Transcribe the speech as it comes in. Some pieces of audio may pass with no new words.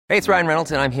Hey, it's Ryan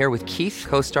Reynolds, and I'm here with Keith,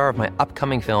 co-star of my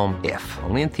upcoming film, If,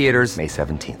 only in theaters May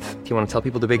 17th. Do you want to tell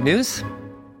people the big news?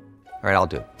 All right, I'll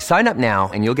do it. Sign up now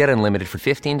and you'll get unlimited for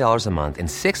 $15 a month and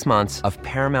 6 months of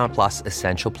Paramount Plus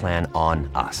Essential Plan on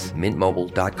us.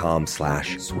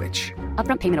 MintMobile.com/switch.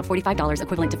 Upfront payment of $45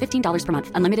 equivalent to $15 per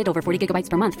month. Unlimited over 40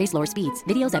 gigabytes per month. Face lower speeds.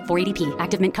 Videos at 480p.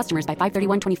 Active Mint customers by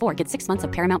 531.24 get 6 months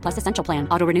of Paramount Plus Essential Plan.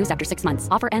 Auto renews after 6 months.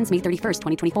 Offer ends May 31st,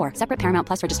 2024. Separate Paramount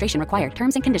Plus registration required.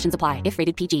 Terms and conditions apply if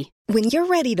rated PG. When you're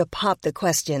ready to pop the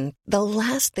question, the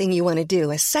last thing you want to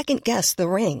do is second-guess the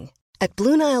ring. At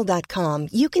BlueNile.com,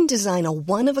 you can design a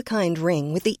one-of-a-kind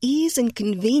ring with the ease and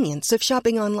convenience of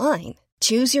shopping online.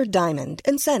 Choose your diamond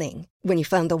and setting. When you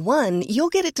find the one, you'll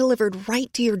get it delivered right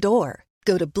to your door.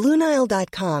 Go to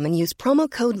BlueNile.com and use promo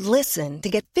code LISTEN to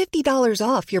get $50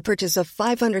 off your purchase of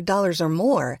 $500 or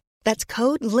more. That's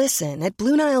code LISTEN at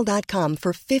BlueNile.com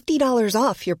for $50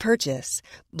 off your purchase.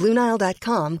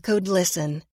 BlueNile.com, code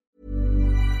LISTEN.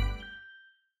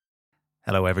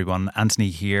 Hello everyone,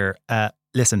 Anthony here.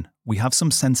 Listen, we have some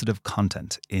sensitive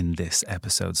content in this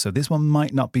episode, so this one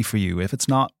might not be for you. If it's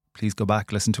not, please go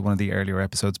back, listen to one of the earlier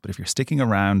episodes. But if you're sticking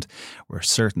around, we're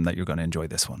certain that you're going to enjoy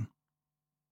this one.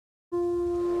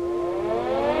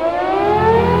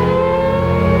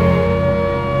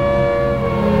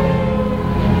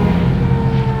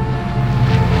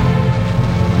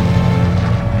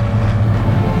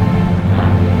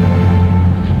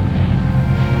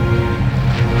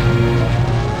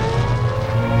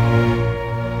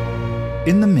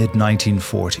 In the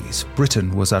mid-1940s,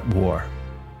 Britain was at war.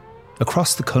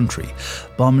 Across the country,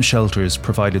 bomb shelters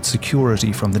provided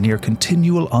security from the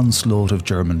near-continual onslaught of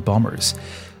German bombers.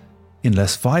 In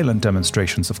less violent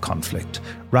demonstrations of conflict,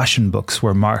 ration books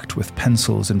were marked with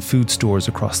pencils in food stores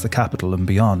across the capital and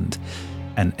beyond,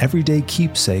 an everyday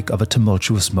keepsake of a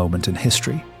tumultuous moment in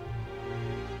history.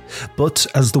 But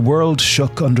as the world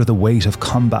shook under the weight of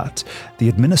combat, the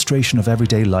administration of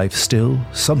everyday life still,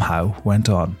 somehow, went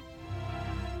on.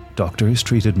 Doctors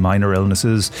treated minor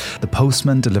illnesses, the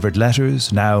postman delivered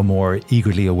letters, now more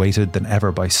eagerly awaited than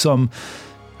ever by some,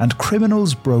 and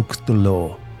criminals broke the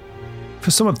law.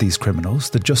 For some of these criminals,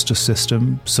 the justice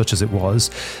system, such as it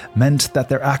was, meant that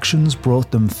their actions brought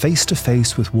them face to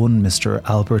face with one Mr.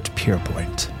 Albert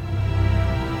Pierrepoint.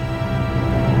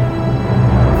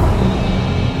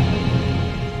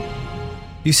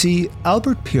 You see,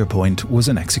 Albert Pierrepoint was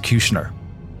an executioner.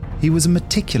 He was a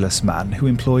meticulous man who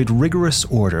employed rigorous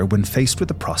order when faced with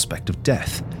the prospect of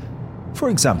death.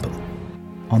 For example,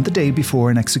 on the day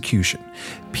before an execution,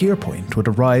 Pierrepoint would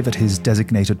arrive at his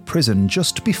designated prison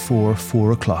just before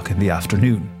 4 o'clock in the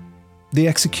afternoon. The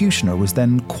executioner was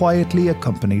then quietly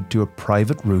accompanied to a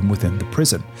private room within the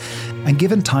prison and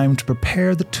given time to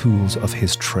prepare the tools of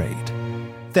his trade.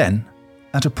 Then,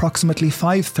 at approximately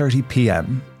 5:30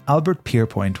 p.m, Albert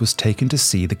Pierrepoint was taken to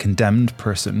see the condemned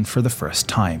person for the first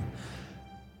time.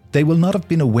 They will not have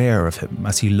been aware of him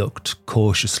as he looked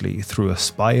cautiously through a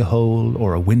spy hole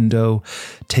or a window,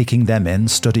 taking them in,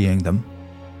 studying them.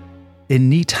 In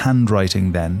neat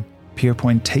handwriting then,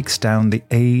 Pierrepoint takes down the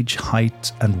age,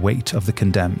 height and weight of the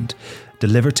condemned,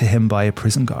 delivered to him by a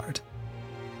prison guard.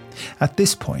 At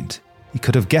this point, he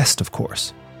could have guessed, of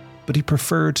course, but he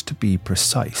preferred to be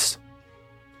precise.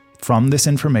 From this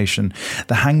information,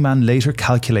 the hangman later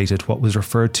calculated what was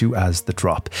referred to as the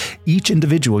drop. Each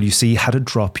individual, you see, had a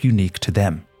drop unique to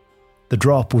them. The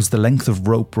drop was the length of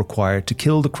rope required to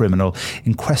kill the criminal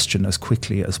in question as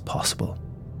quickly as possible.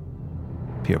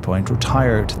 Pierrepoint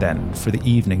retired then for the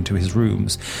evening to his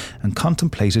rooms and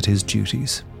contemplated his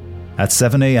duties. At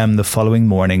 7 a.m. the following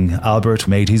morning, Albert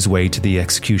made his way to the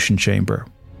execution chamber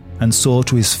and saw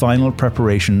to his final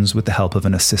preparations with the help of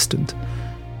an assistant.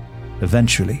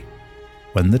 Eventually,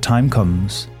 when the time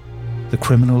comes, the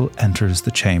criminal enters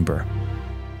the chamber.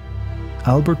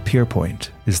 Albert Pierrepoint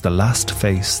is the last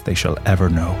face they shall ever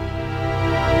know.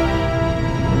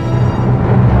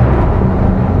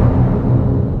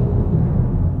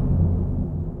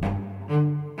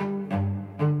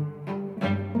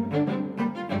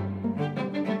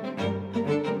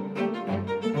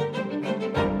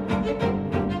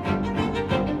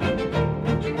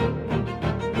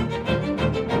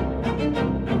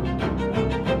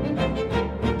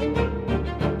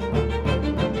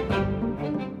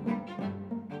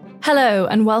 Hello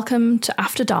and welcome to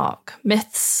After Dark,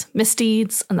 Myths,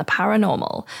 Misdeeds and the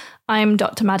Paranormal. I'm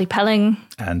Dr. Maddie Pelling.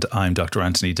 And I'm Dr.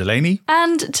 Anthony Delaney.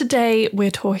 And today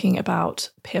we're talking about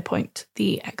Pierrepoint,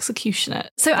 the executioner.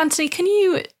 So Anthony, can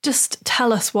you just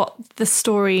tell us what the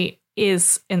story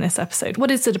is in this episode? What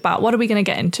is it about? What are we going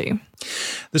to get into?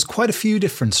 There's quite a few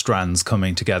different strands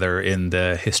coming together in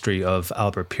the history of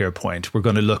Albert Pierrepoint. We're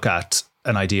going to look at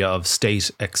an idea of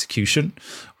state execution.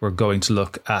 We're going to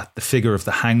look at the figure of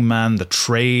the hangman, the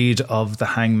trade of the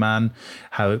hangman,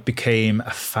 how it became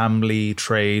a family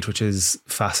trade, which is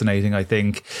fascinating, I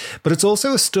think. But it's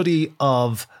also a study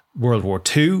of World War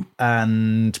II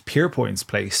and Pierrepoint's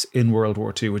place in World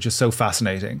War II, which is so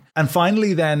fascinating. And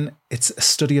finally, then, it's a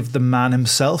study of the man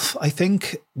himself, I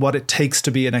think, what it takes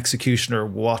to be an executioner,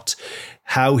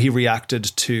 how he reacted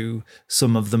to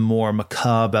some of the more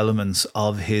macabre elements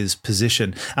of his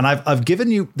position. And I've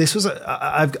given you,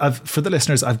 for the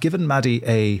listeners, I've given Maddie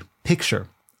a picture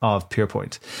of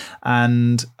Pierrepoint,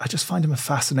 and I just find him a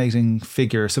fascinating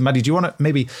figure. So Maddie, do you want to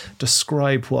maybe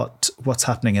describe what's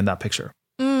happening in that picture?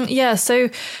 Yeah, so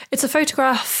it's a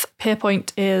photograph.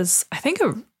 Pierrepoint is, I think,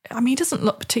 he doesn't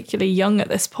look particularly young at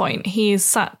this point. He's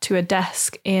sat to a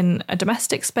desk in a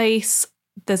domestic space.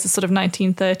 There's a sort of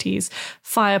 1930s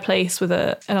fireplace with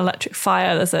an electric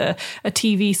fire. There's a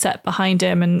TV set behind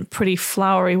him and pretty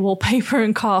flowery wallpaper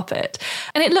and carpet.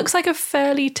 And it looks like a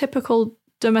fairly typical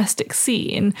domestic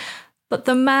scene. But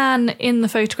the man in the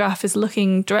photograph is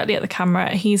looking directly at the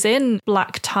camera. He's in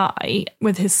black tie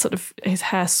with his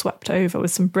hair swept over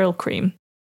with some Brill cream.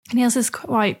 And he has this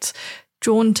quite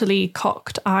jauntily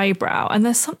cocked eyebrow. And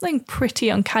there's something pretty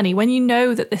uncanny when you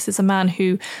know that this is a man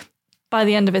who, by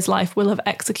the end of his life, will have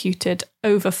executed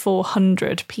over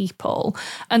 400 people.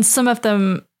 And some of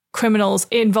them criminals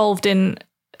involved in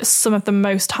some of the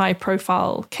most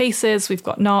high-profile cases. We've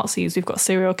got Nazis, we've got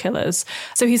serial killers.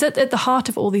 So he's at the heart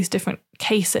of all these different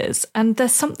cases. And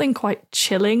there's something quite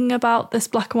chilling about this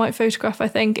black and white photograph, I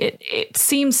think. It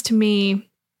seems to me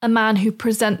a man who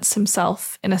presents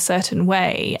himself in a certain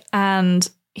way, and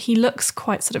he looks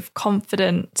quite sort of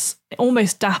confident,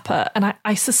 almost dapper. And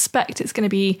I suspect it's going to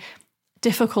be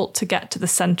difficult to get to the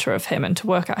centre of him and to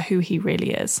work out who he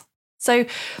really is. So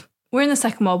we're in the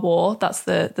Second World War. That's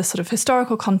the sort of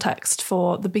historical context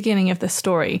for the beginning of this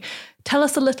story. Tell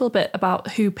us a little bit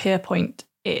about who Pierrepoint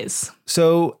is.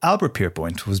 So Albert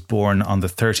Pierrepoint was born on the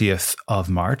 30th of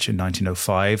March in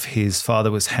 1905. His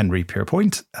father was Henry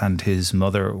Pierrepoint and his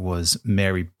mother was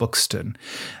Mary Buxton.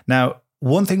 Now,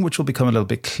 one thing which will become a little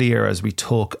bit clear as we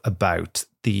talk about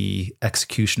the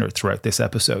executioner throughout this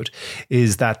episode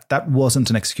is that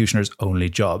wasn't an executioner's only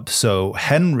job. So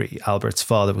Henry, Albert's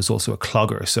father, was also a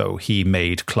clogger, so he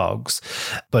made clogs.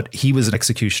 But he was an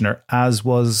executioner, as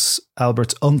was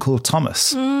Albert's uncle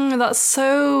Thomas. That's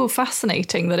so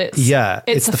fascinating that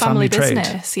it's the family trade.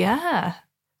 business. Yeah.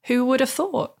 Who would have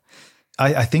thought?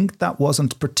 I think that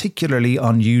wasn't particularly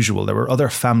unusual. There were other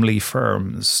family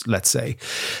firms, let's say.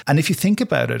 And if you think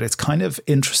about it, it's kind of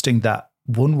interesting that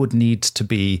one would need to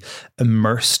be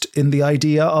immersed in the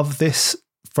idea of this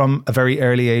from a very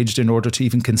early age in order to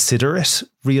even consider it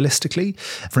realistically.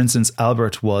 For instance,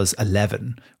 Albert was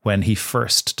 11 when he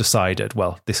first decided,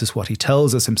 well, this is what he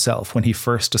tells us himself, when he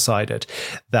first decided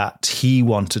that he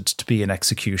wanted to be an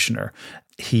executioner.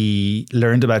 He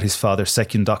learned about his father's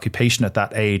second occupation at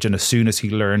that age, and as soon as he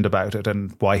learned about it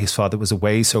and why his father was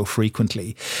away so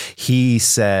frequently, he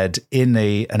said in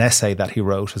an essay that he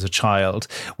wrote as a child,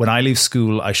 when I leave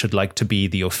school, I should like to be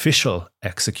the official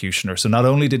executioner. So not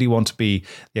only did he want to be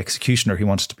the executioner, he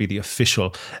wanted to be the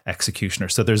official executioner.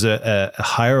 So there's a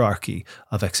hierarchy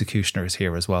of executioners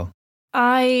here as well.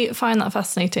 I find that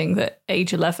fascinating that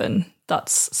age 11,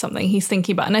 that's something he's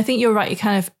thinking about. And I think you're right.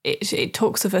 It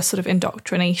talks of a sort of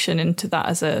indoctrination into that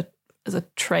as a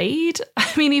trade.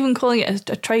 I mean, even calling it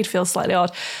a trade feels slightly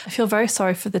odd. I feel very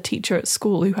sorry for the teacher at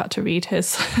school who had to read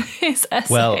his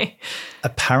essay. Well,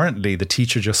 apparently the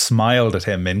teacher just smiled at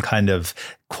him in kind of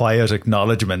quiet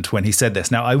acknowledgement when he said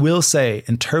this. Now, I will say,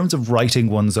 in terms of writing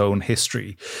one's own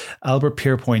history, Albert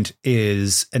Pierrepoint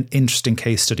is an interesting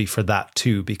case study for that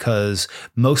too, because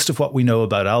most of what we know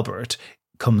about Albert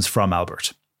comes from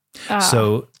Albert.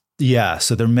 So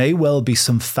there may well be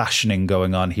some fashioning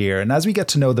going on here. And as we get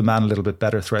to know the man a little bit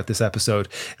better throughout this episode,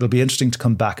 it'll be interesting to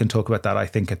come back and talk about that, I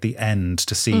think, at the end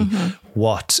to see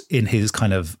what in his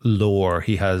kind of lore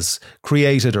he has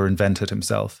created or invented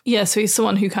himself. Yeah, so he's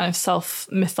someone who kind of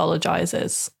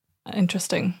self-mythologizes.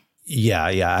 Interesting.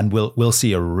 Yeah. And we'll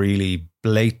see a really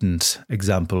blatant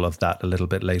example of that a little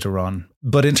bit later on.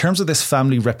 But in terms of this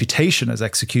family reputation as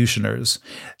executioners,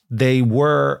 they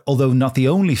were, although not the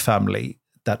only family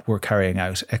that were carrying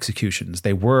out executions,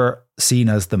 they were seen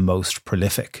as the most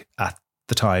prolific at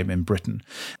the time in Britain.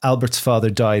 Albert's father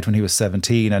died when he was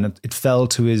 17, and it fell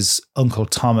to his uncle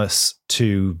Thomas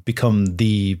to become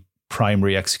the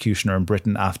primary executioner in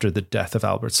Britain after the death of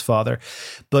Albert's father.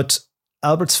 But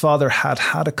Albert's father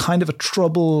had a kind of a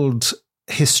troubled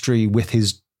history with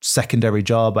his secondary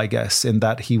job, I guess, in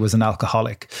that he was an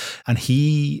alcoholic, and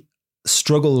he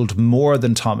struggled more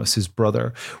than Thomas, his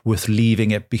brother, with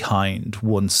leaving it behind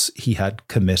once he had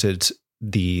committed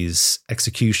these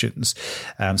executions.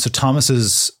 So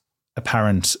Thomas's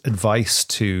apparent advice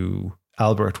to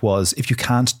Albert was, if you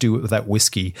can't do it without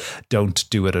whiskey, don't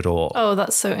do it at all. Oh,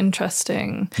 that's so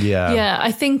interesting. Yeah. Yeah,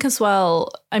 I think as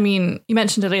well, I mean, you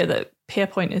mentioned earlier that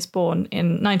Pierrepoint is born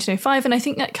in 1905, and I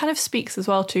think that kind of speaks as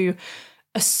well to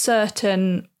a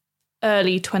certain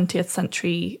early 20th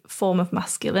century form of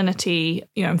masculinity.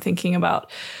 You know, I'm thinking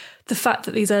about the fact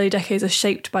that these early decades are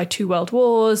shaped by 2 world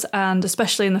wars, and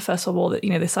especially in the First World War, that, you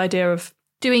know, this idea of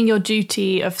doing your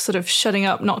duty, of sort of shutting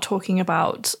up, not talking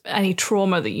about any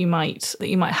trauma that you might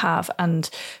have,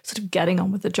 and sort of getting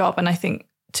on with the job. And I think,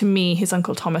 to me, his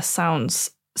Uncle Thomas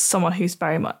sounds someone who's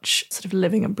very much sort of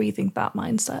living and breathing that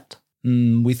mindset.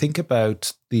 We think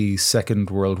about the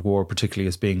Second World War particularly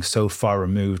as being so far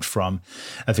removed from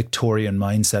a Victorian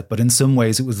mindset, but in some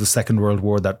ways it was the Second World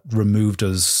War that removed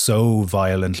us so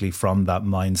violently from that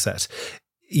mindset.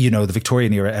 You know, the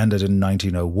Victorian era ended in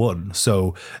 1901.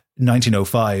 So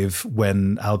 1905,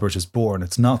 when Albert is born,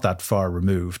 it's not that far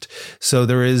removed. So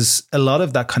there is a lot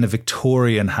of that kind of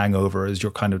Victorian hangover, as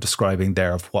you're kind of describing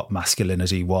there, of what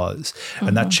masculinity was. Mm-hmm.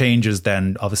 And that changes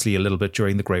then obviously a little bit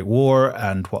during the Great War,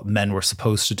 and what men were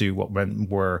supposed to do, what men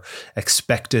were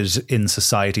expected in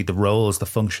society, the roles, the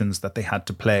functions that they had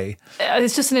to play.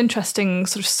 It's just an interesting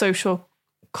sort of social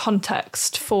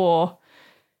context for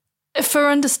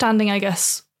understanding, I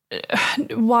guess,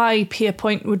 why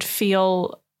Pierrepoint would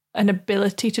feel an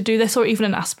ability to do this, or even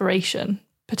an aspiration,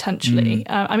 potentially.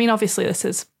 I mean, obviously this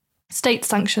is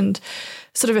state-sanctioned,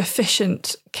 sort of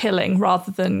efficient killing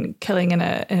rather than killing in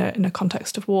a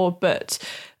context of war, but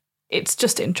it's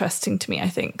just interesting to me, I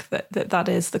think, that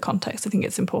is the context. I think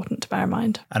it's important to bear in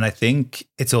mind. And I think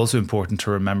it's also important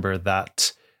to remember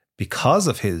that because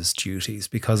of his duties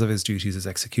as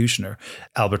executioner,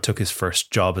 Albert took his first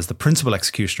job as the principal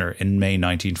executioner in May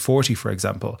 1940, for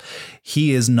example.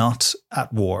 He is not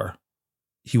at war.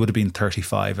 He would have been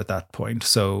 35 at that point,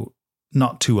 so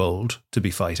not too old to be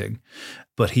fighting,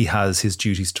 but he has his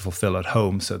duties to fulfill at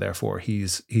home, so therefore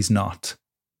he's not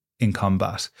in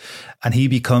combat. And he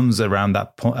becomes around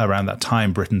that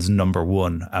time Britain's number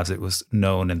one, as it was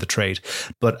known in the trade.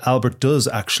 But Albert does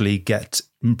actually get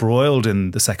embroiled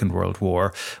in the Second World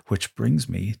War, which brings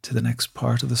me to the next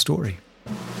part of the story.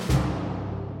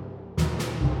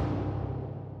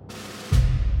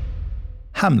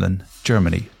 Hamelin,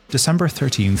 Germany, December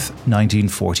 13th,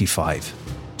 1945.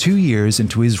 2 years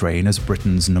into his reign as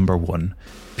Britain's number one,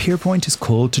 Pierrepoint is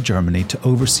called to Germany to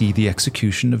oversee the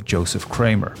execution of Joseph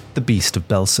Kramer, the Beast of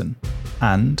Belsen,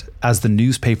 and, as the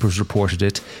newspapers reported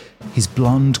it, his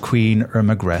blonde queen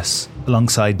Irma Gress,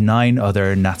 alongside 9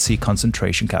 other Nazi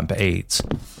concentration camp aides.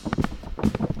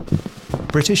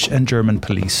 British and German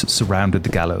police surrounded the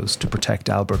gallows to protect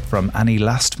Albert from any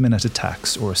last-minute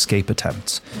attacks or escape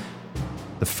attempts.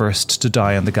 The first to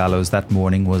die on the gallows that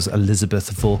morning was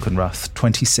Elizabeth Volkenrath,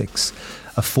 26,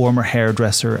 a former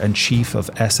hairdresser and chief of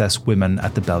SS women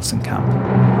at the Belsen camp.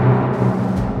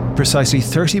 Precisely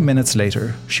 30 minutes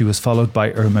later, she was followed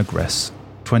by Irma Gress,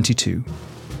 22,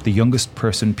 the youngest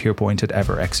person Pierrepoint had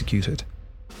ever executed.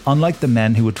 Unlike the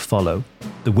men who would follow,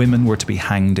 the women were to be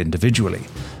hanged individually,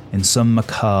 in some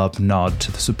macabre nod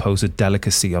to the supposed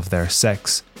delicacy of their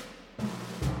sex.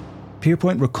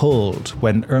 Pierrepoint recalled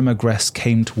when Irma Gress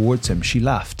came towards him, she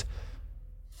laughed.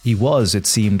 He was, it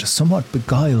seemed, somewhat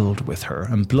beguiled with her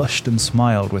and blushed and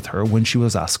smiled with her when she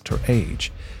was asked her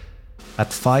age.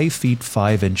 At 5 feet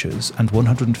 5 inches and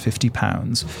 150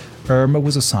 pounds, Irma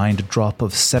was assigned a drop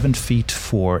of 7 feet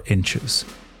 4 inches.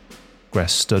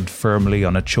 Gress stood firmly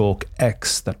on a chalk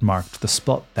X that marked the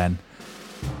spot then.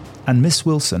 And Miss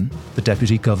Wilson, the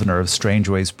Deputy Governor of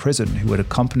Strangeways Prison, who had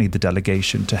accompanied the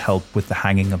delegation to help with the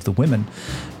hanging of the women,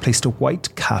 placed a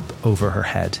white cap over her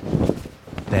head.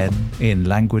 Then, in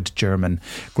languid German,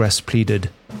 Gress pleaded,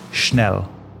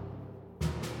 "Schnell."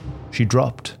 She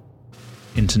dropped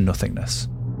into nothingness.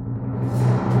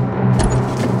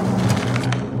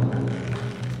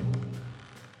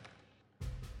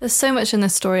 There's so much in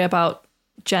this story about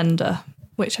gender,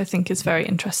 which I think is very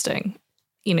interesting.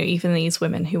 You know, even these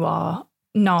women who are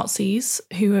Nazis,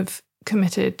 who have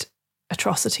committed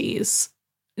atrocities,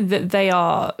 that they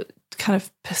are kind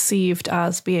of perceived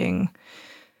as being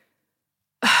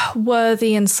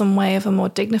worthy in some way of a more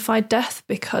dignified death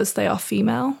because they are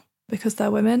female, because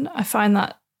they're women. I find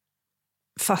that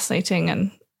fascinating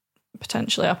and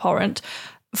potentially abhorrent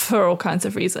for all kinds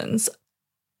of reasons.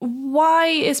 Why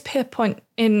is Pierrepoint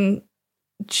in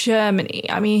Germany?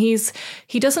 I mean,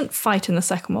 he doesn't fight in the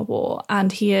Second World War,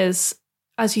 and he is,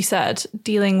 as you said,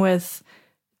 dealing with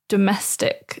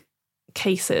domestic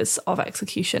cases of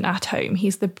execution at home.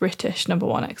 He's the British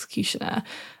 #1 executioner.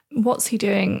 What's he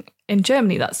doing in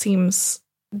Germany? That seems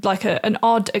like an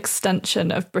odd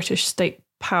extension of British state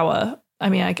power. I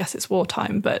mean, I guess it's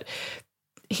wartime, but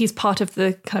he's part of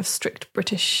the kind of strict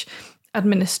British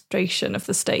administration of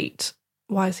the state.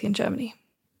 Why is he in Germany?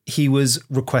 He was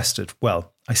requested.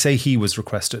 Well, I say he was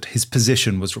requested. His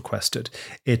position was requested.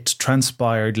 It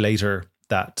transpired later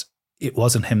that it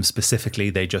wasn't him specifically.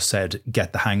 They just said,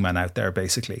 get the hangman out there,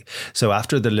 basically. So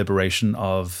after the liberation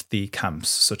of the camps,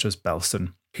 such as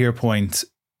Belsen, Pierrepoint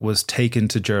was taken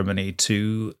to Germany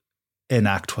to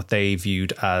enact what they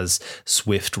viewed as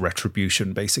swift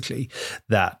retribution, basically,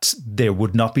 that there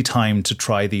would not be time to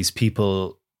try these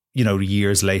people. You know,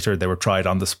 years later, they were tried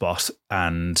on the spot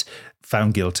and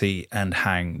found guilty and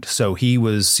hanged. So he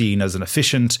was seen as an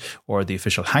efficient, or the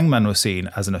official hangman was seen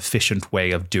as an efficient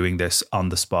way of doing this on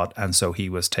the spot. And so he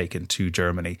was taken to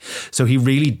Germany. So he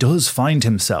really does find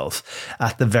himself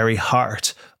at the very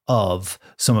heart of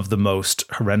some of the most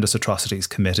horrendous atrocities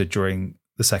committed during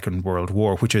the Second World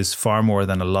War, which is far more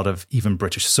than a lot of even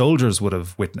British soldiers would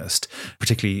have witnessed,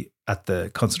 particularly at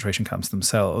the concentration camps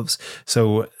themselves.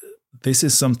 So this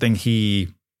is something he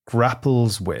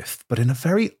grapples with, but in a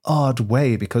very odd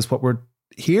way, because what we're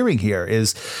hearing here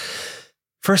is,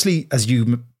 firstly, as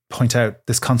you point out,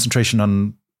 this concentration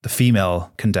on the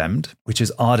female condemned, which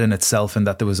is odd in itself in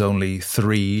that there was only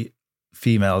 3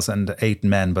 females and 8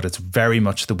 men, but it's very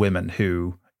much the women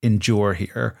who endure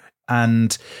here.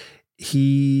 And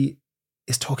he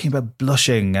is talking about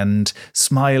blushing and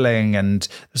smiling, and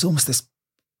there's almost this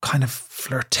kind of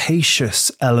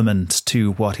flirtatious element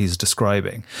to what he's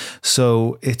describing.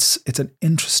 So it's an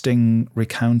interesting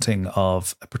recounting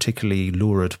of a particularly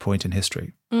lurid point in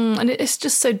history. And it's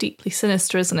just so deeply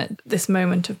sinister, isn't it? This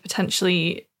moment of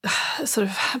potentially sort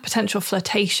of potential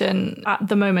flirtation at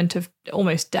the moment of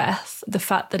almost death. The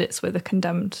fact that it's with a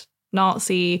condemned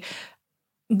Nazi,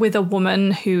 with a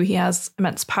woman who he has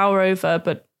immense power over,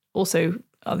 but also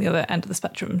on the other end of the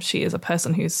spectrum, she is a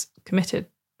person who's committed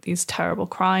these terrible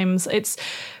crimes. It's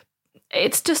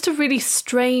just a really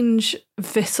strange,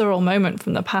 visceral moment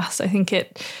from the past. I think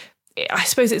I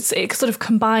suppose it sort of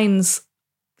combines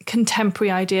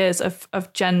contemporary ideas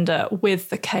of gender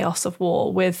with the chaos of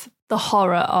war, with the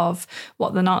horror of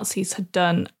what the Nazis had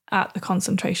done at the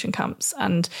concentration camps,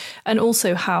 and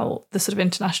also how the sort of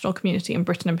international community, in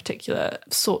Britain in particular,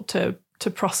 sought to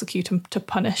prosecute and to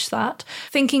punish that.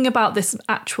 Thinking about this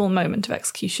actual moment of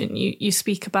execution, you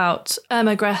speak about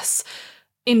Irma Gress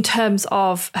in terms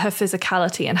of her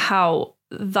physicality and how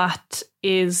that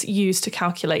is used to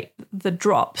calculate the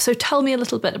drop. So tell me a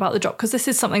little bit about the drop, because this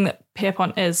is something that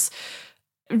Pierrepoint is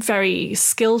very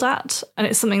skilled at, and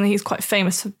it's something that he's quite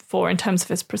famous for in terms of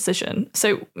his precision.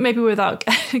 So maybe without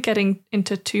getting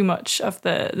into too much of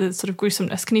the sort of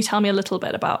gruesomeness, can you tell me a little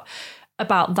bit about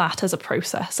that as a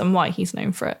process and why he's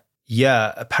known for it?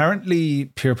 Yeah, apparently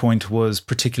Pierrepoint was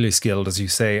particularly skilled, as you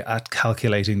say, at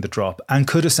calculating the drop, and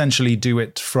could essentially do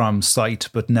it from sight,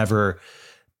 but never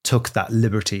took that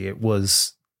liberty. It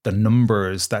was the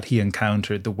numbers that he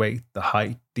encountered, the weight, the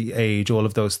height, the age, all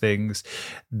of those things,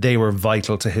 they were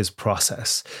vital to his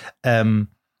process.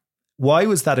 Why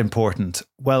was that important?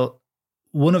 Well,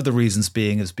 one of the reasons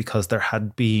being is because there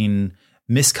had been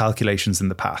miscalculations in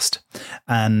the past.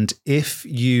 And if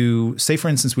you say, for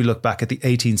instance, we look back at the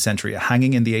 18th century, a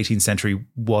hanging in the 18th century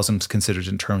wasn't considered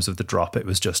in terms of the drop. It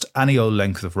was just any old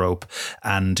length of rope,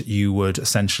 and you would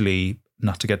essentially,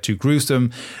 not to get too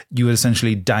gruesome, you would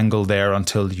essentially dangle there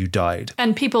until you died.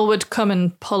 And people would come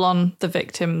and pull on the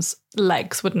victim's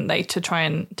legs, wouldn't they, to try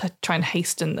and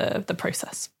hasten the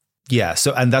process. Yeah.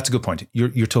 So, and that's a good point.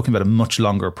 You're talking about a much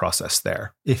longer process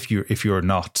there if you're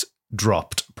not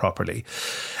dropped properly.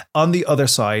 On the other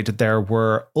side, there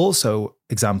were also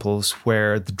examples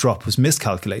where the drop was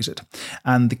miscalculated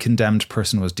and the condemned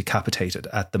person was decapitated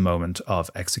at the moment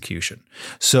of execution.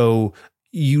 So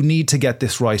you need to get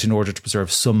this right in order to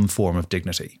preserve some form of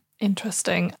dignity.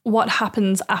 Interesting. What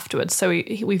happens afterwards? So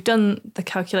we've done the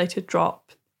calculated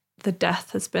drop. The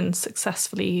death has been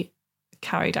successfully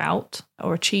carried out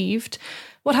or achieved.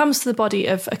 What happens to the body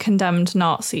of a condemned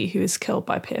Nazi who is killed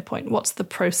by Pierrepoint? What's the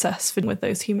process with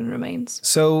those human remains?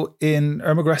 So in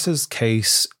Irma Gress's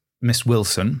case, Miss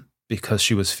Wilson, because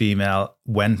she was female,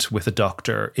 went with a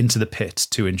doctor into the pit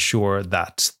to ensure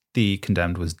that the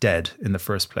condemned was dead in the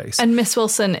first place. And Miss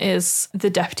Wilson is the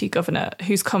deputy governor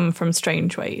who's come from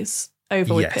Strangeways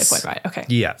over with Pierrepoint, right? Okay.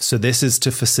 Yeah. So this is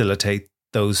to facilitate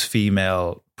those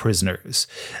female prisoners.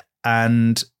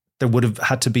 And there would have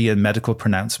had to be a medical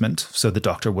pronouncement. So the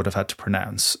doctor would have had to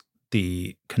pronounce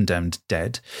the condemned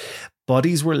dead.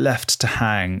 bodies were left to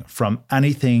hang from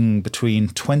anything between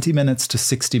 20 minutes to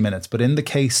 60 minutes. But in the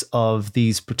case of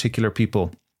these particular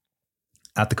people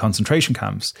at the concentration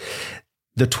camps,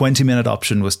 the 20-minute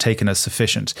option was taken as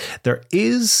sufficient. There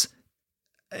is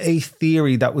a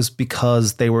theory that was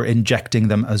because they were injecting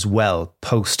them as well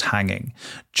post-hanging,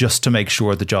 just to make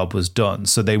sure the job was done.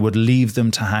 So they would leave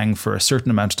them to hang for a certain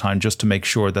amount of time just to make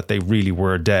sure that they really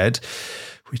were dead,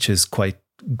 which is quite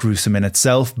gruesome in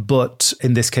itself. But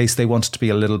in this case, they wanted to be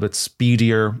a little bit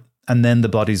speedier, and then the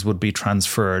bodies would be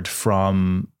transferred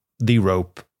from the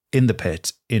rope in the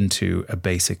pit into a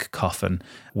basic coffin,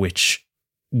 which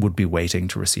would be waiting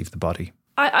to receive the body.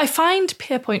 I find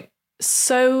Pierrepoint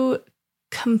so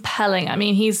compelling. I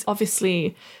mean, he's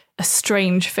obviously a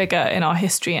strange figure in our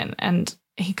history, and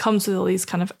he comes with all these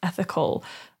kind of ethical,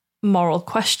 moral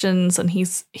questions, and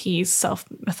he's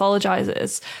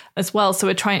self-mythologizes as well. So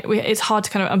it's hard to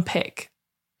kind of unpick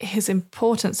his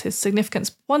importance, his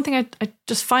significance. One thing I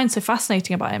just find so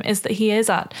fascinating about him is that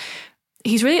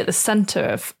he's really at the center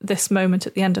of this moment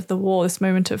at the end of the war, this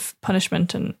moment of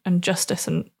punishment and justice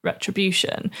and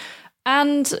retribution.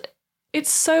 And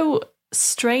it's so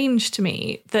strange to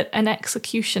me that an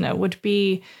executioner would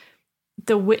be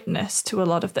the witness to a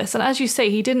lot of this. And as you say,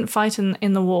 he didn't fight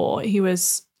in the war. He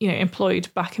was, employed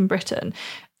back in Britain.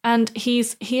 And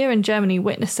he's here in Germany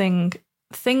witnessing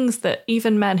things that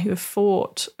even men who have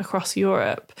fought across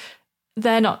Europe,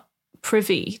 they're not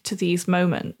privy to these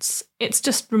moments. It's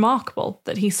just remarkable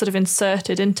that he's sort of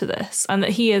inserted into this, and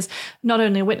that he is not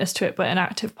only a witness to it, but an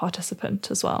active participant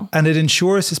as well. And it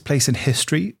ensures his place in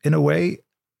history in a way.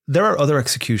 There are other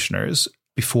executioners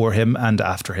before him and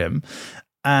after him,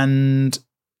 and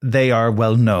they are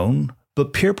well known,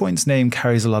 but Pierrepoint's name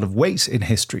carries a lot of weight in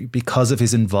history because of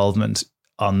his involvement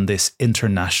on this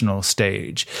international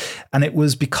stage. And it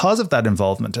was because of that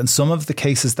involvement and some of the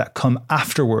cases that come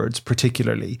afterwards,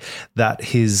 particularly, that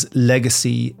his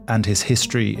legacy and his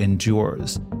history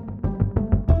endures.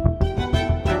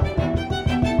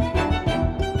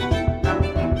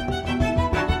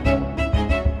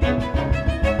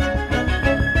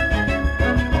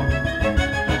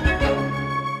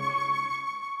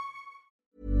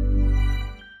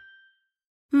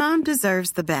 Mom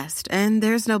deserves the best, and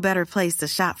there's no better place to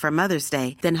shop for Mother's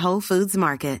Day than Whole Foods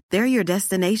Market. They're your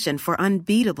destination for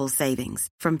unbeatable savings,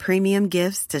 from premium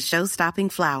gifts to show-stopping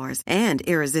flowers and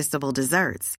irresistible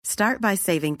desserts. Start by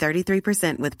saving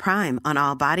 33% with Prime on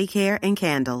all body care and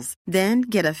candles. Then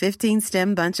get a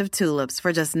 15-stem bunch of tulips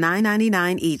for just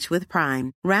 $9.99 each with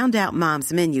Prime. Round out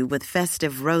Mom's menu with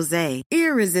festive rosé,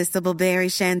 irresistible berry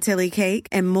chantilly cake,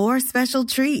 and more special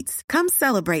treats. Come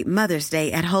celebrate Mother's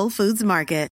Day at Whole Foods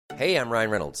Market. Hey, I'm Ryan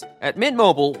Reynolds. At Mint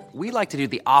Mobile, we like to do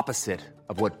the opposite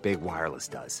of what Big Wireless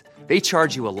does. They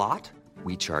charge you a lot,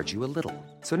 we charge you a little.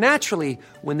 So naturally,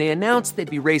 when they announced they'd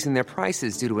be raising their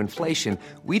prices due to inflation,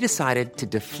 we decided to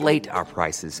deflate our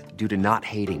prices due to not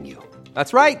hating you.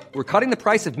 That's right. We're cutting the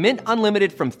price of Mint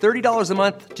Unlimited from $30 a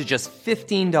month to just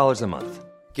 $15 a month.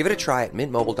 Give it a try at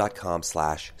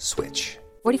mintmobile.com/switch.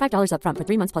 $45 up front for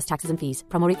 3 months plus taxes and fees.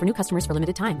 Promo rate for new customers for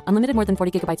limited time. Unlimited more than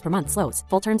 40 gigabytes per month slows.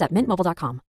 Full terms at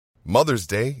mintmobile.com. Mother's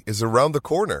Day is around the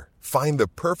corner. Find the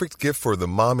perfect gift for the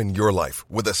mom in your life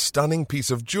with a stunning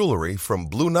piece of jewelry from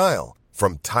Blue Nile.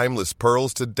 From timeless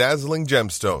pearls to dazzling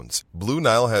gemstones, Blue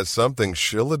Nile has something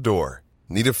she'll adore.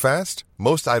 Need it fast?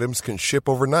 Most items can ship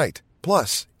overnight.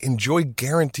 Plus, enjoy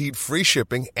guaranteed free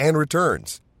shipping and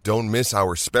returns. Don't miss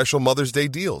our special Mother's Day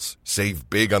deals. Save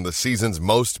big on the season's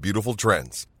most beautiful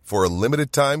trends. For a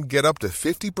limited time, get up to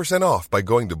 50% off by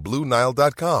going to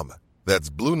BlueNile.com. That's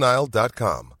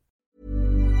BlueNile.com.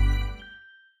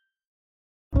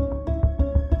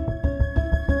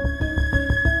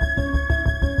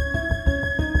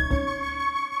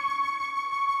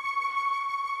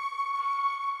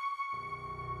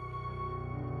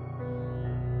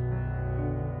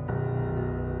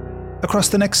 Across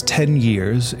the next 10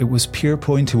 years, it was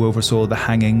Pierrepoint who oversaw the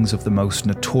hangings of the most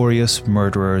notorious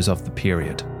murderers of the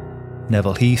period.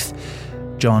 Neville Heath,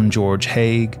 John George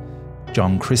Haig,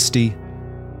 John Christie.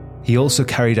 He also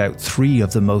carried out 3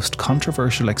 of the most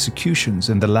controversial executions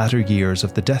in the latter years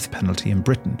of the death penalty in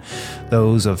Britain,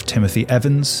 those of Timothy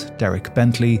Evans, Derek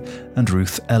Bentley, and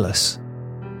Ruth Ellis.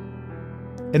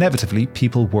 Inevitably,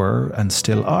 people were, and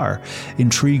still are,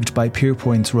 intrigued by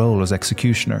Pierrepoint's role as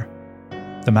executioner.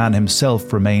 The man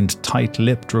himself remained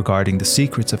tight-lipped regarding the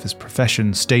secrets of his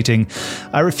profession, stating,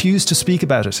 "I refuse to speak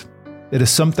about it. It is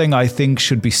something I think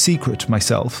should be secret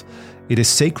myself. It is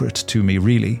sacred to me,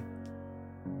 really."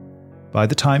 By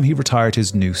the time he retired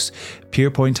his noose,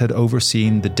 Pierrepoint had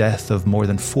overseen the death of more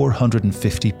than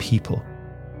 450 people.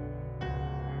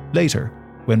 Later,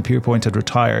 when Pierrepoint had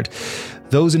retired,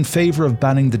 those in favour of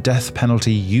banning the death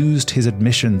penalty used his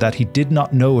admission that he did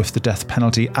not know if the death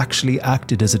penalty actually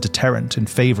acted as a deterrent in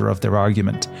favour of their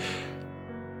argument.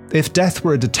 If death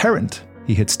were a deterrent,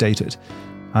 he had stated,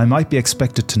 I might be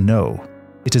expected to know.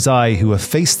 It is I who have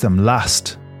faced them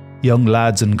last. Young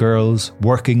lads and girls,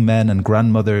 working men and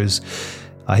grandmothers.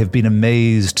 I have been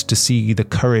amazed to see the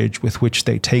courage with which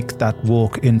they take that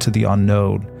walk into the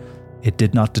unknown. It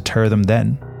did not deter them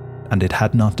then, and it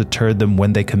had not deterred them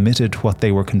when they committed what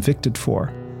they were convicted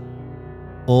for.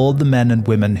 All the men and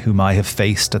women whom I have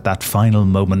faced at that final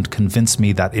moment convince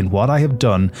me that in what I have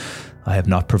done, I have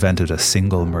not prevented a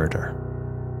single murder.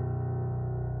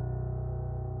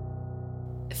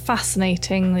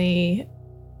 Fascinatingly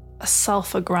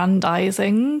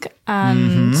self-aggrandizing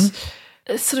and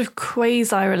sort of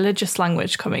quasi-religious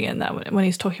language coming in there when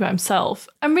he's talking about himself.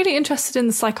 I'm really interested in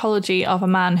the psychology of a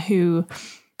man who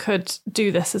could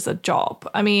do this as a job.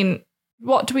 I mean,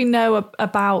 what do we know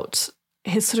about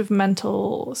his sort of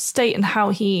mental state and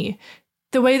how the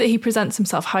way that he presents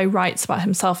himself, how he writes about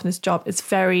himself and his job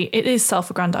it is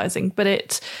self-aggrandizing, but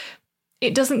it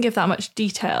doesn't give that much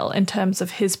detail in terms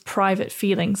of his private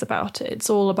feelings about it. It's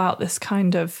all about this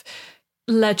kind of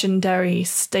legendary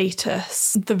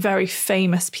status, the very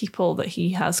famous people that he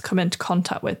has come into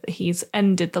contact with, that he's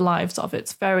ended the lives of.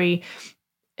 It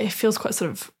feels quite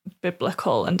sort of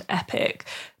biblical and epic.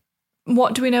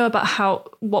 What do we know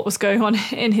about what was going on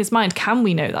in his mind? Can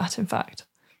we know that, in fact?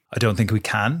 I don't think we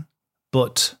can,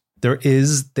 but there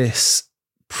is this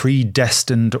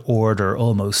predestined order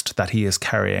almost that he is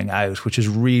carrying out, which is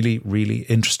really, really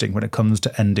interesting when it comes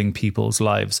to ending people's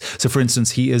lives. So, for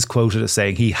instance, he is quoted as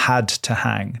saying he had to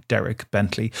hang Derek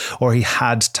Bentley, or he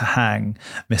had to hang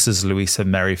Mrs. Louisa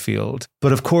Merrifield.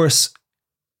 But of course,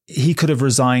 he could have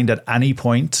resigned at any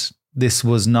point. This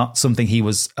was not something he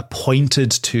was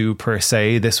appointed to per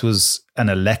se. This was an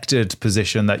elected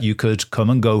position that you could come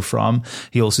and go from.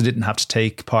 He also didn't have to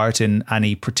take part in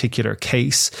any particular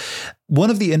case. One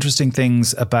of the interesting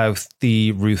things about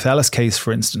the Ruth Ellis case,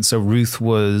 for instance, so Ruth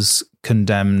was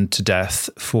condemned to death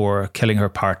for killing her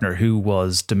partner who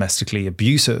was domestically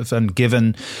abusive. And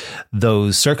given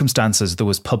those circumstances, there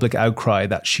was public outcry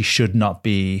that she should not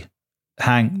be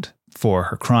hanged for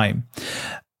her crime.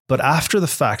 But after the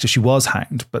fact, she was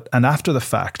hanged, and after the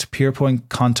fact, Pierrepoint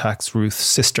contacts Ruth's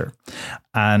sister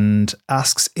and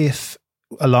asks if,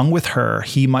 along with her,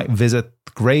 he might visit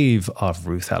the grave of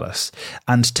Ruth Ellis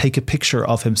and take a picture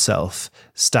of himself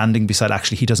standing beside,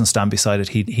 actually he doesn't stand beside it,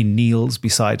 he kneels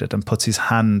beside it and puts his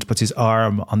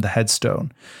arm on the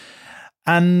headstone.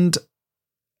 And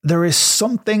there is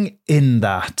something in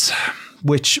that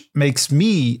which makes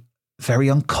me very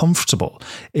uncomfortable.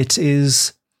 It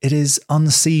is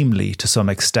unseemly to some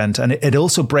extent. And it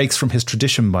also breaks from his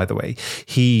tradition, by the way.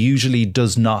 He usually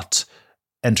does not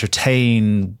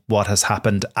entertain what has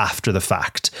happened after the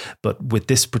fact. But with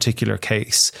this particular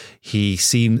case, it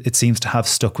seems to have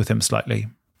stuck with him slightly.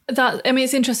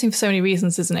 It's interesting for so many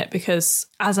reasons, isn't it? Because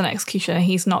as an executioner,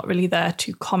 he's not really there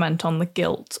to comment on the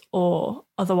guilt or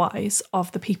otherwise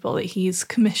of the people that he's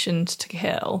commissioned to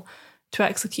kill, to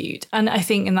execute. And I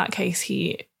think in that case,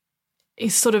 he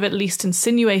is sort of at least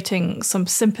insinuating some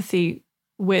sympathy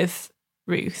with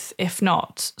Ruth, if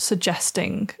not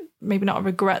suggesting maybe not a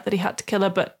regret that he had to kill her,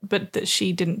 but that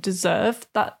she didn't deserve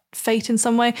that fate in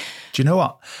some way. Do you know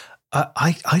what?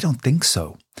 I don't think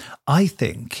so. I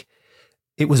think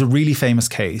it was a really famous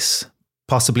case,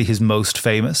 possibly his most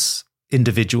famous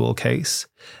individual case.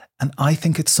 And I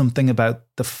think it's something about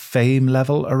the fame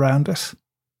level around it.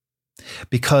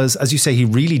 Because, as you say, he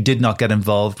really did not get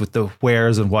involved with the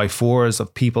wheres and why-fors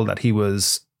of people that he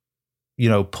was,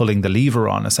 pulling the lever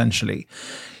on, essentially.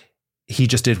 He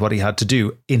just did what he had to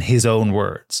do, in his own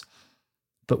words.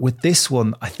 But with this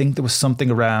one, I think there was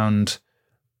something around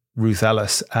Ruth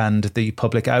Ellis and the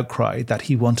public outcry that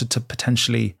he wanted to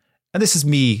potentially, and this is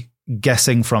me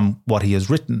guessing from what he has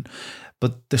written,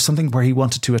 but there's something where he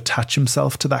wanted to attach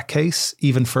himself to that case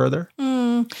even further.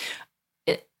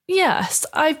 Yes,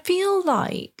 I feel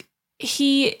like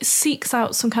he seeks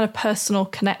out some kind of personal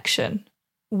connection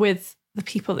with the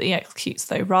people that he executes,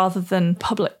 though, rather than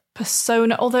public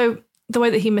persona. Although the way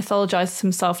that he mythologizes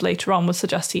himself later on would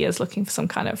suggest he is looking for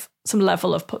some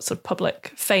level of sort of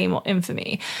public fame or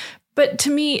infamy. But to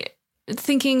me,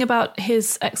 thinking about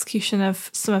his execution of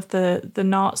some of the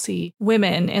Nazi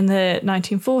women in the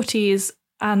 1940s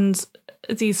and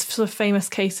these sort of famous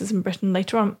cases in Britain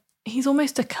later on, he's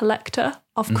almost a collector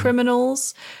of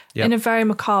criminals in a very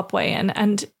macabre way.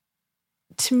 And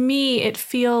to me, it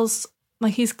feels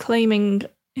like he's claiming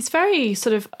It's very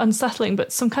sort of unsettling,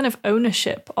 but some kind of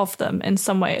ownership of them in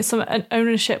some way. It's an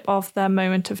ownership of their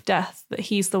moment of death, that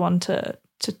he's the one to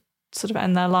sort of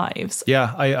end their lives.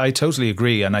 Yeah, I totally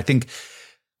agree. And I think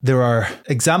there are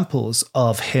examples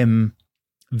of him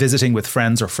visiting with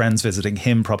friends, or friends visiting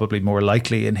him, probably more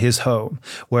likely in his home,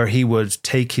 where he would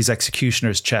take his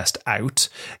executioner's chest out.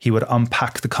 He would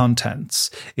unpack the contents.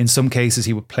 In some cases,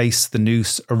 he would place the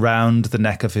noose around the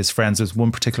neck of his friends. There's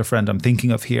one particular friend I'm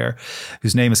thinking of here,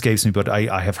 whose name escapes me, but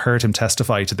I have heard him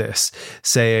testify to this,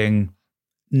 saying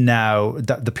now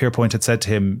that the Pierrepoint had said to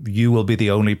him, you will be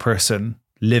the only person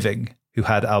living who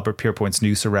had Albert Pierrepoint's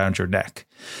noose around your neck.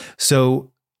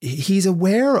 So he's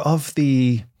aware of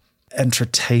the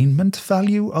entertainment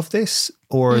value of this,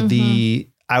 or the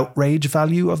outrage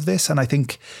value of this. And I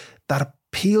think that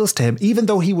appeals to him, even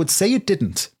though he would say it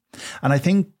didn't. And I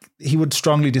think he would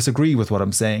strongly disagree with what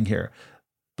I'm saying here.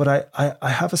 But I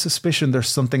have a suspicion there's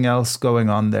something else going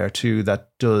on there too that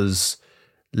does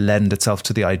lend itself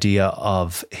to the idea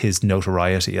of his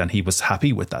notoriety, and he was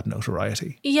happy with that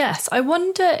notoriety. Yes, I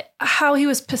wonder how he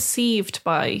was perceived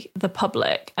by the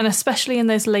public, and especially in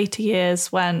those later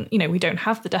years when, you know, we don't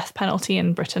have the death penalty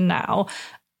in Britain now.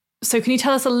 So can you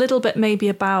tell us a little bit maybe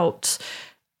about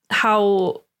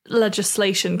how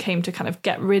legislation came to kind of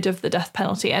get rid of the death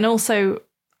penalty? And also,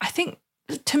 I think,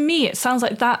 to me, it sounds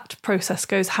like that process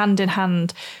goes hand in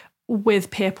hand with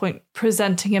Pierrepoint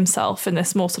presenting himself in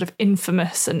this more sort of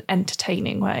infamous and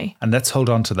entertaining way. And let's hold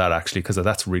on to that, actually, because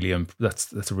that's really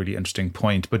that's a really interesting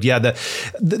point. But yeah,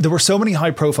 there were so many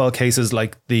high profile cases,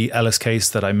 like the Ellis case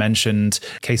that I mentioned,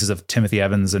 cases of Timothy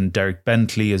Evans and Derek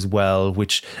Bentley as well,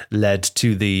 which led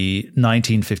to the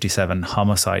 1957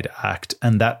 Homicide Act,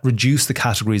 and that reduced the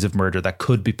categories of murder that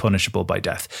could be punishable by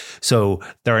death. So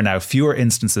there are now fewer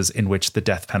instances in which the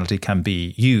death penalty can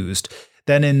be used.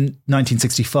 Then in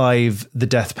 1965, the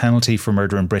death penalty for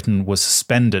murder in Britain was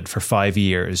suspended for 5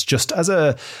 years, just as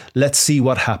a let's see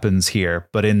what happens here.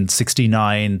 But in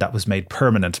 1969, that was made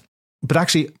permanent. But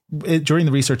actually, during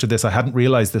the research of this, I hadn't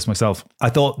realized this myself. I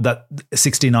thought that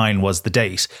 1969 was the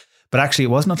date. But actually, it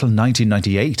wasn't until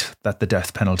 1998 that the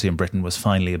death penalty in Britain was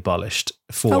finally abolished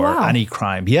for any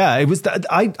crime. Yeah, it was that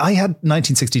I had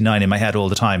 1969 in my head all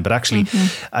the time, but actually,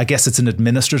 I guess it's an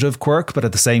administrative quirk. But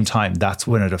at the same time, that's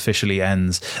when it officially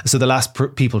ends. So the last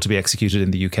people to be executed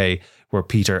in the UK were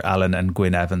Peter Allen and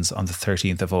Gwyn Evans on the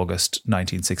 13th of August,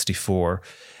 1964.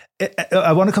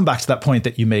 I want to come back to that point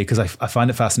that you made, because I find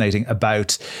it fascinating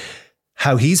about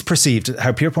how he's perceived,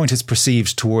 how Pierrepoint is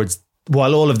perceived towards,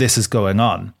 while all of this is going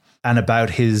on, and about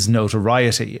his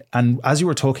notoriety. And as you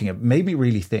were talking, it made me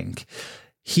really think.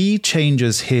 He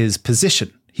changes his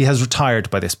position. He has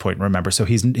retired by this point, remember, so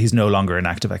he's no longer an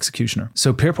active executioner.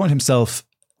 So Pierrepoint himself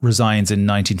resigns in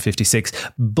 1956.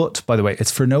 But, by the way, it's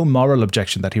for no moral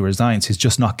objection that he resigns. He's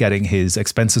just not getting his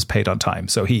expenses paid on time.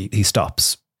 So he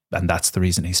stops. And that's the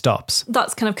reason he stops.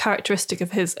 That's kind of characteristic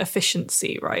of his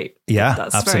efficiency, right? Yeah,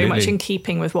 that's absolutely. Very much in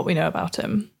keeping with what we know about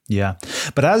him. Yeah.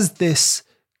 But as this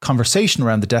conversation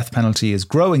around the death penalty is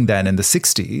growing then in the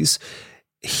 60s,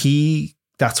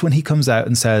 that's when he comes out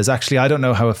and says, actually, I don't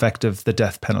know how effective the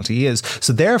death penalty is.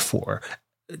 So therefore,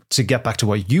 to get back to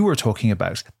what you were talking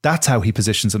about, that's how he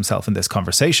positions himself in this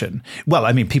conversation. Well,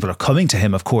 I mean, people are coming to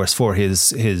him, of course, for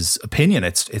his opinion.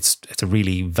 It's a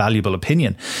really valuable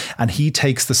opinion. And he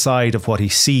takes the side of what he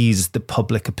sees the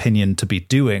public opinion to be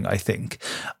doing, I think.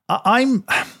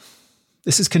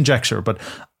 This is conjecture, but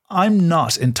I'm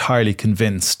not entirely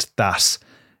convinced that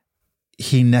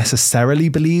he necessarily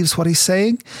believes what he's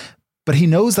saying, but he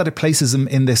knows that it places him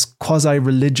in this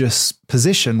quasi-religious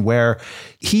position where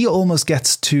he almost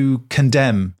gets to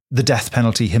condemn the death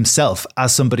penalty himself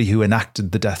as somebody who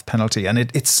enacted the death penalty. And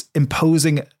it's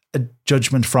imposing a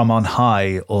judgment from on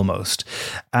high almost.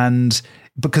 And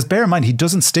because bear in mind, he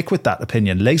doesn't stick with that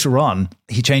opinion. Later on,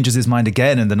 he changes his mind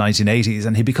again in the 1980s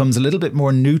and he becomes a little bit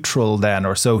more neutral then,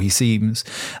 or so he seems.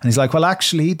 And he's like, well,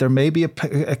 actually, there may be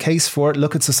a case for it.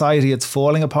 Look at society. It's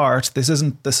falling apart. This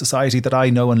isn't the society that I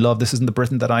know and love. This isn't the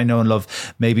Britain that I know and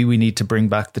love. Maybe we need to bring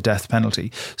back the death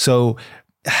penalty. So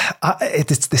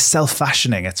it's this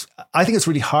self-fashioning. I think it's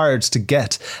really hard to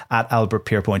get at Albert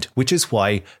Pierrepoint, which is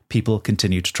why people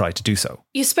continue to try to do so.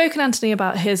 You've spoken, Anthony,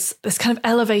 about this kind of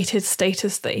elevated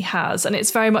status that he has, and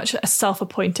it's very much a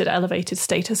self-appointed elevated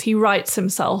status. He writes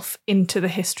himself into the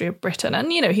history of Britain,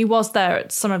 and he was there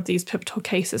at some of these pivotal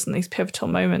cases and these pivotal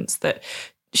moments that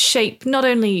shape not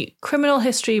only criminal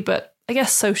history but I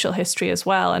guess social history as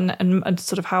well, and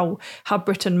sort of how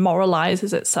Britain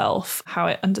moralises itself, how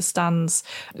it understands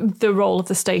the role of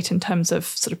the state in terms of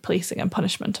sort of policing and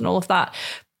punishment and all of that.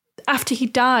 After he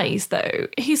dies, though,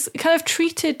 he's kind of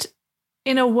treated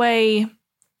in a way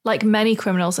like many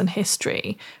criminals in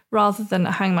history, rather than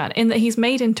a hangman, in that he's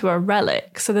made into a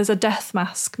relic. So there's a death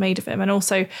mask made of him, and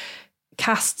also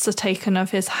casts are taken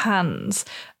of his hands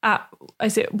at, I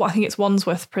think it's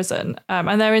Wandsworth Prison,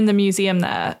 and they're in the museum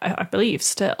there, I believe,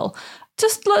 still.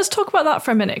 Just let's talk about that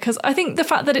for a minute, because I think the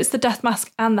fact that it's the death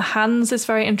mask and the hands is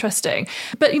very interesting.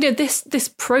 But, this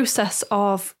process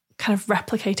of kind of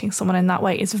replicating someone in that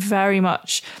way is very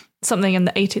much something in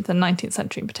the 18th and 19th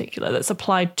century in particular that's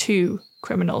applied to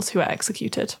criminals who are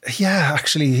executed. Yeah,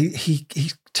 actually,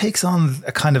 he takes on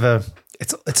a kind of a...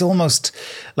 It's almost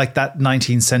like that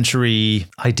 19th century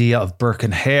idea of Burke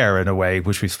and Hare in a way,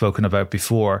 which we've spoken about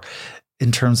before,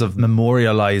 in terms of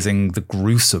memorializing the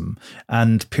gruesome.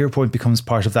 And Pierrepoint becomes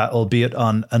part of that, albeit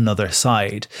on another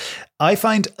side. I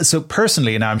find, so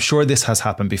personally, and I'm sure this has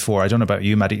happened before, I don't know about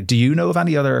you, Maddie, do you know of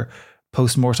any other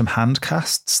post-mortem hand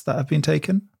casts that have been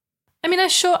taken? I mean,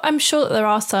 I'm sure that there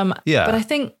are some, yeah. But I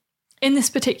think in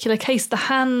this particular case, the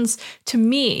hands, to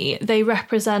me, they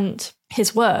represent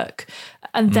his work.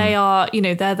 And they are,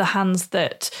 they're the hands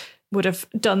that would have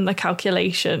done the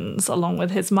calculations along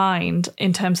with his mind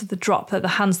in terms of the drop. They're the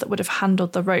hands that would have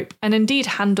handled the rope and indeed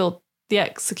handled the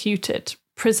executed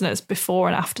prisoners before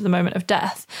and after the moment of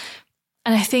death.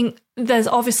 And I think there's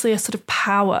obviously a sort of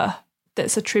power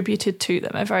that's attributed to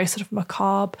them, a very sort of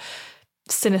macabre,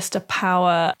 sinister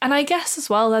power. And I guess as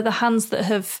well, they're the hands that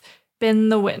have been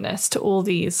the witness to all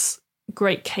these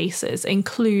great cases,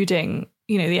 including,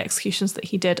 the executions that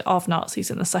he did of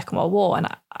Nazis in the Second World War. And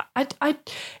I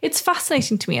it's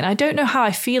fascinating to me, and I don't know how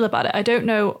I feel about it. I don't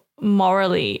know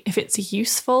morally if it's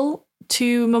useful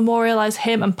to memorialize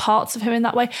him and parts of him in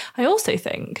that way. I also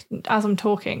think, as I'm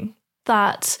talking,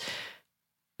 that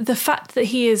the fact that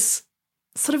he is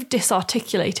sort of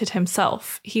disarticulated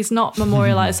himself, he's not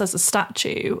memorialized as a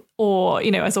statue or,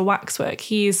 as a waxwork.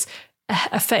 He's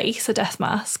a face, a death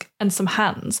mask, and some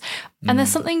hands. And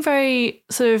there's something very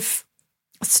sort of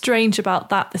strange about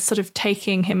that, this sort of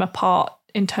taking him apart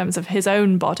in terms of his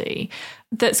own body,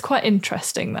 that's quite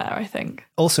interesting there, I think.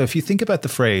 Also, if you think about the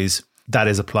phrase that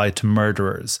is applied to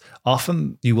murderers,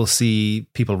 often you will see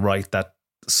people write that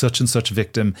such and such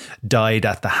victim died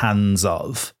at the hands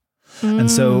of. And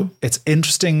so it's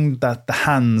interesting that the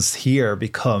hands here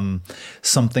become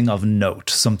something of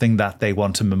note, something that they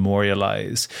want to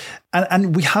memorialize.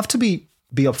 And we have to be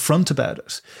upfront about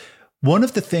it. One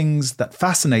of the things that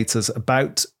fascinates us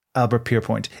about Albert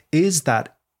Pierrepoint is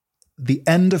that the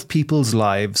end of people's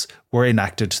lives were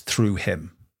enacted through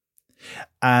him.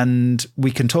 And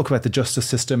we can talk about the justice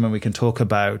system, and we can talk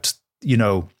about,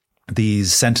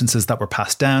 these sentences that were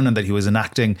passed down, and that he was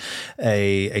enacting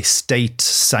a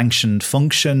state-sanctioned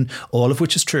function, all of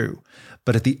which is true.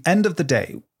 But at the end of the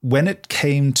day, when it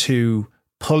came to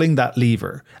pulling that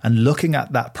lever and looking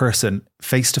at that person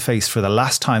face to face for the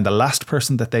last time, the last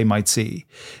person that they might see,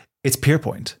 it's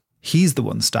Pierrepoint. He's the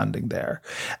one standing there.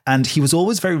 And he was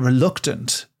always very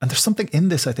reluctant. And there's something in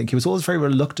this, I think. He was always very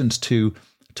reluctant to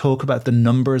talk about the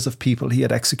numbers of people he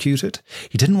had executed.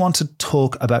 He didn't want to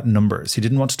talk about numbers. He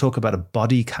didn't want to talk about a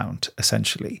body count,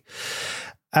 essentially.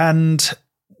 And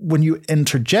when you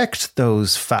interject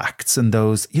those facts and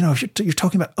those, you're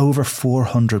talking about over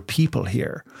 400 people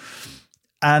here.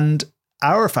 And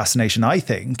our fascination, I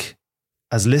think,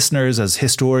 as listeners, as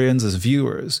historians, as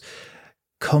viewers,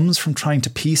 comes from trying to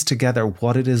piece together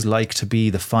what it is like to be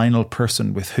the final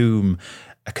person with whom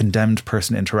a condemned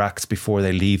person interacts before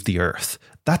they leave the earth.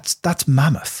 That's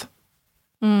mammoth.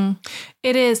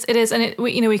 It is. And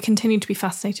we continue to be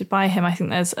fascinated by him. I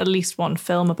think there's at least one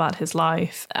film about his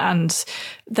life, and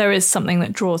there is something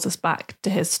that draws us back to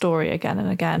his story again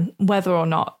and again, whether or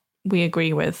not we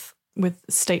agree with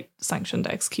state-sanctioned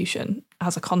execution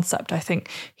as a concept. I think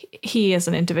he as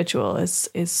an individual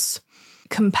is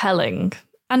compelling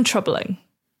and troubling.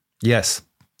 Yes.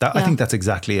 I think that's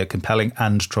exactly a compelling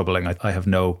and troubling. I have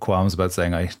no qualms about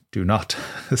saying I do not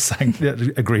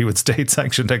agree with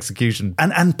state-sanctioned execution.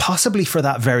 And possibly for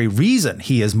that very reason,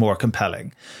 he is more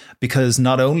compelling. Because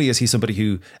not only is he somebody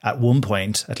who, at one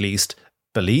point at least,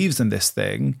 believes in this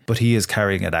thing, but he is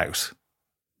carrying it out.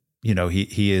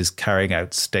 He is carrying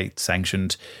out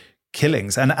state-sanctioned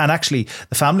killings. And actually,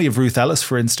 the family of Ruth Ellis,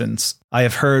 for instance, I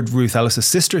have heard Ruth Ellis's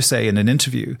sister say in an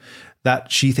interview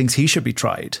that she thinks he should be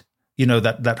tried.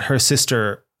 That her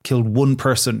sister killed one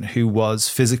person who was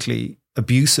physically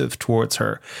abusive towards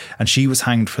her, and she was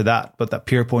hanged for that, but that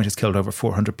Pierrepoint has killed over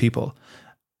 400 people,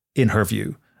 in her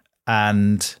view.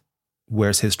 And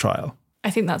where's his trial? I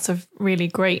think that's a really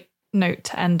great note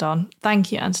to end on.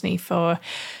 Thank you, Anthony, for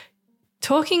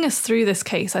talking us through this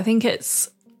case. I think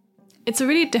it's a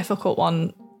really difficult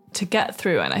one to get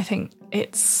through, and I think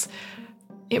it's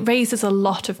it raises a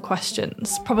lot of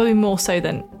questions, probably more so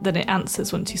than it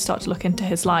answers once you start to look into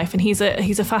his life. And he's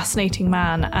a fascinating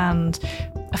man and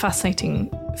a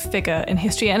fascinating figure in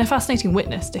history and a fascinating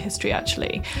witness to history,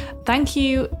 actually. Thank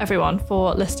you, everyone,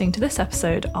 for listening to this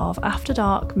episode of After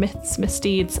Dark, Myths,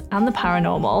 Misdeeds and the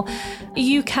Paranormal.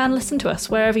 You can listen to us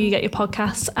wherever you get your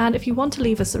podcasts, and if you want to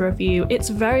leave us a review, it's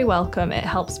very welcome. It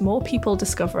helps more people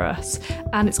discover us,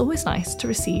 and it's always nice to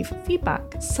receive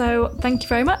feedback. So thank you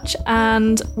very much,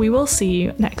 and we will see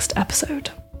you next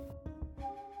episode.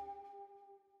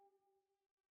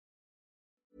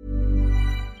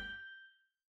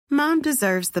 Mom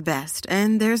deserves the best,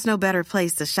 and there's no better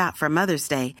place to shop for Mother's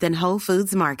Day than Whole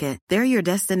Foods Market. They're your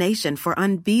destination for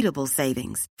unbeatable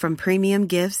savings, from premium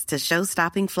gifts to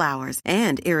show-stopping flowers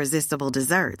and irresistible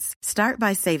desserts. Start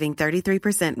by saving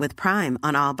 33% with Prime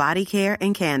on all body care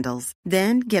and candles.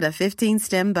 Then get a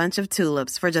 15-stem bunch of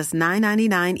tulips for just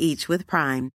 $9.99 each with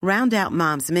Prime. Round out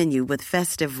Mom's menu with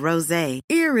festive rosé,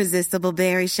 irresistible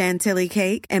berry chantilly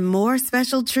cake, and more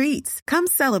special treats. Come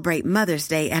celebrate Mother's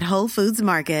Day at Whole Foods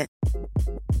Market.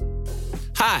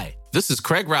 Hi, this is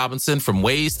Craig Robinson from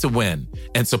Ways to Win,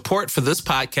 and support for this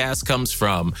podcast comes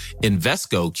from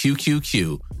Invesco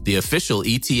QQQ, the official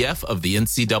ETF of the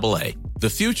NCAA. The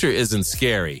future isn't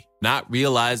scary. Not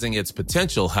realizing its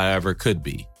potential, however, could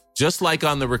be. Just like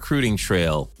on the recruiting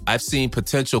trail, I've seen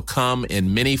potential come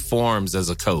in many forms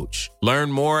as a coach.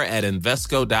 Learn more at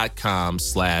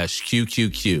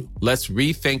Invesco.com/QQQ. Let's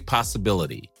rethink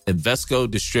possibility. Invesco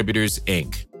Distributors,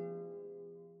 Inc.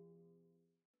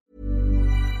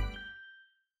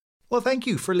 Well, thank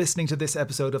you for listening to this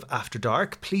episode of After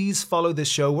Dark. Please follow this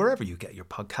show wherever you get your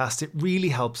podcast. It really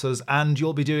helps us, and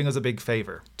you'll be doing us a big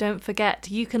favour. Don't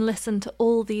forget, you can listen to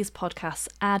all these podcasts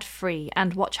ad-free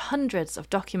and watch hundreds of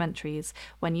documentaries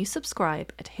when you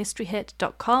subscribe at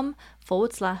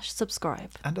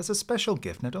historyhit.com/subscribe. And as a special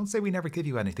gift, now don't say we never give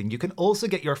you anything, you can also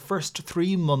get your first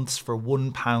 3 months for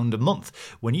 £1 a month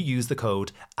when you use the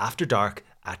code AFTERDARK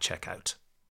at checkout.